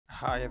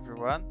Hi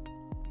everyone,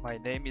 my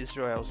name is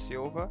Joel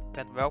Silva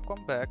and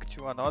welcome back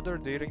to another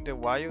Data in the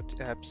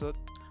Wild episode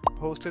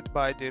hosted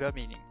by Data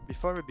Meaning.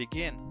 Before we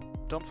begin,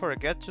 don't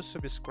forget to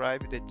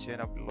subscribe the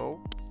channel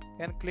below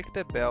and click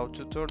the bell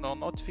to turn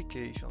on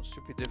notifications to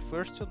be the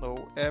first to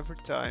know every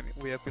time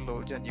we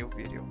upload a new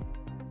video.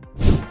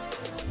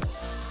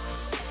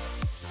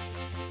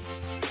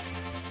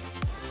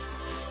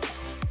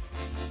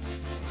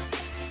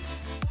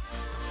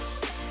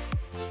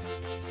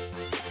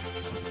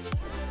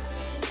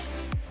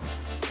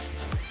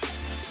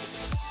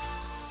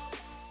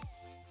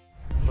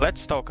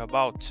 Let's talk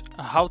about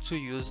how to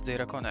use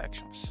data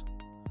connections.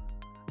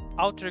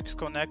 Alteryx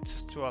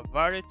connects to a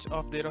variety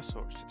of data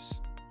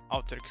sources.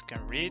 Alteryx can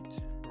read,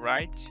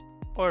 write,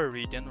 or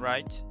read and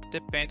write,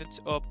 dependent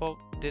upon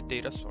the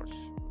data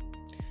source.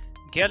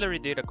 Gallery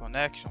data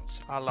connections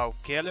allow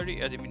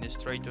gallery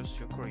administrators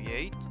to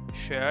create,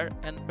 share,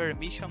 and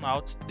permission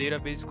out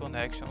database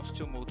connections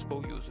to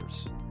multiple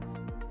users.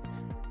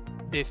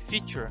 The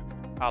feature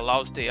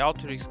allows the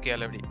Alteryx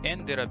gallery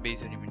and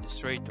database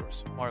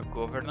administrators more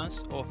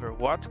governance over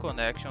what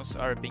connections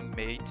are being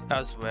made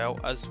as well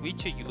as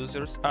which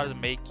users are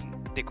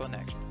making the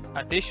connection.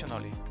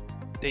 Additionally,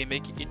 they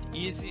make it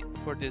easy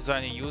for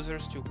designing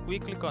users to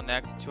quickly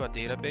connect to a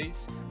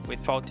database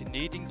without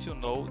needing to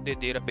know the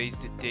database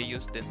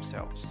details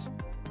themselves.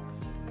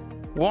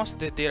 Once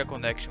the data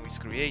connection is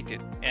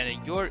created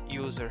and your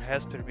user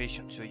has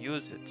permission to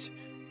use it,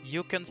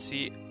 you can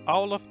see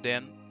all of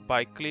them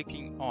by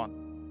clicking on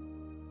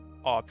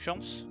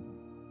Options,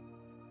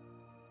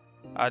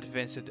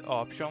 Advanced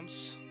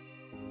Options,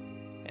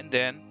 and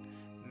then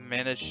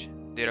Manage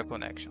Data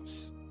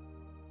Connections.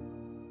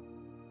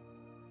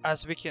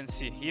 As we can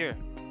see here,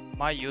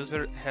 my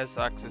user has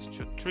access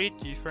to 3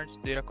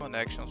 different data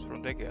connections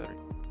from the gallery.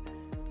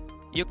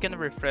 You can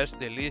refresh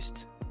the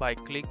list by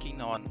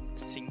clicking on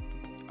See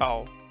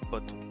All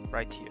button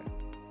right here.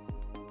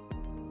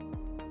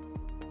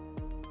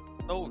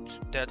 Note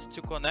that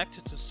to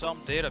connect to some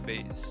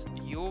database,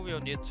 you will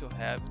need to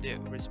have the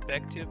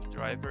respective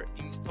driver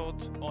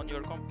installed on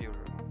your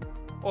computer.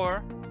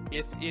 Or,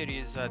 if it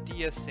is a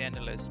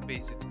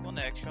DSNless-based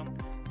connection,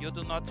 you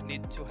do not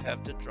need to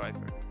have the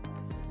driver.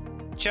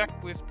 Check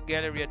with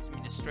gallery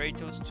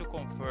administrators to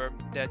confirm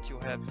that you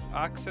have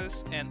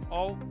access and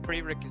all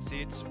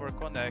prerequisites for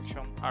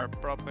connection are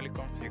properly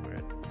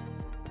configured.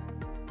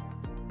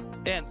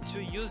 And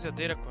to use a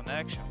data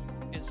connection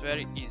is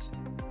very easy.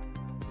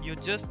 You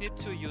just need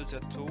to use a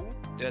tool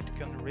that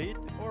can read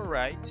or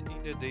write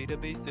in the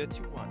database that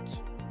you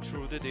want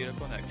through the data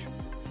connection.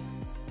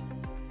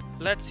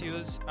 Let's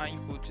use our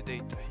input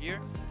data here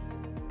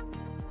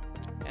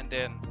and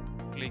then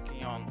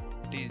clicking on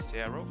this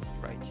arrow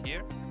right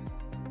here.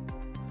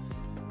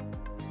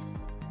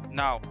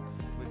 Now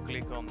we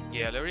click on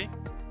Gallery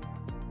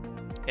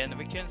and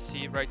we can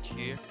see right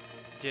here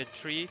the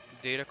 3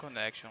 data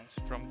connections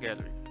from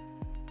Gallery.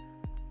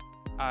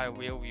 I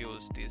will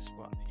use this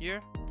one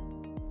here.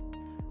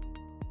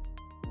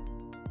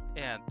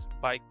 And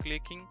by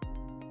clicking,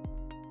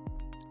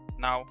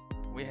 now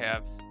we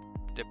have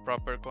the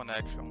proper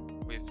connection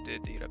with the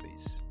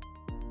database.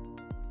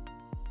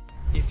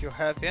 If you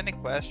have any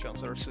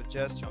questions or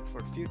suggestions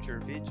for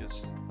future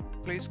videos,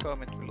 please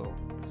comment below.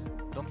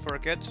 Don't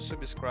forget to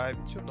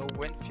subscribe to know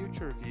when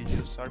future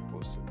videos are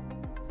posted.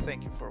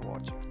 Thank you for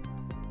watching.